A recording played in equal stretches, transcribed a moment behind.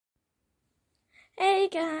Hey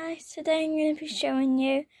guys, today I'm going to be showing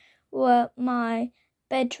you what my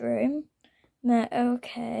bedroom.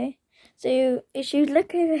 Okay, so if you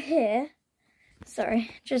look over here,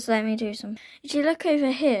 just let me do some. If you look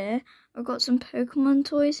over here, I've got some Pokemon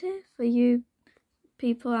toys here for you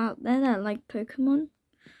people out there that like Pokemon.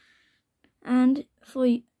 And for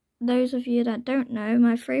those of you that don't know,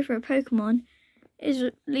 my favourite Pokemon is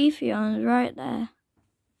Leafeon right there.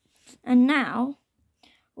 And now,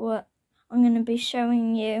 what I'm going to be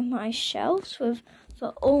showing you my shelves for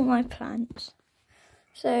all my plants.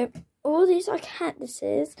 So all these are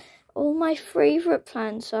cactuses. All my favourite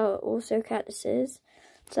plants are also cactuses.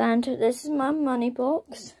 And this is my money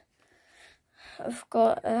box. I've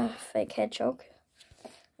got a fake hedgehog.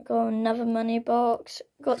 I've got another money box.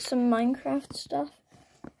 Got some Minecraft stuff.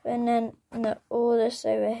 And then all this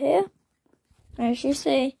over here. As you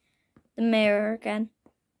see, the mirror again.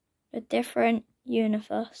 A different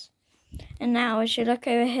universe. And now as you look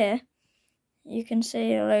over here, you can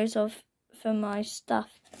see loads of for my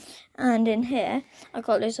stuff. And in here, I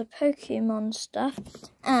got loads of Pokemon stuff.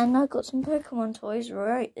 And I got some Pokemon toys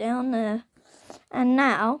right down there. And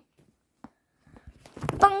now,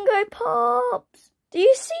 Funko Pops! Do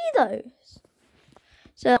you see those?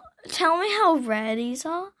 So, tell me how rare these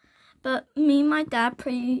are. But me and my dad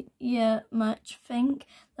pretty much think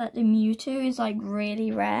that the Mewtwo is like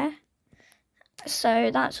really rare. So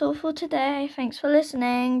that's all for today. Thanks for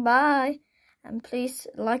listening. Bye. And please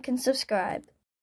like and subscribe.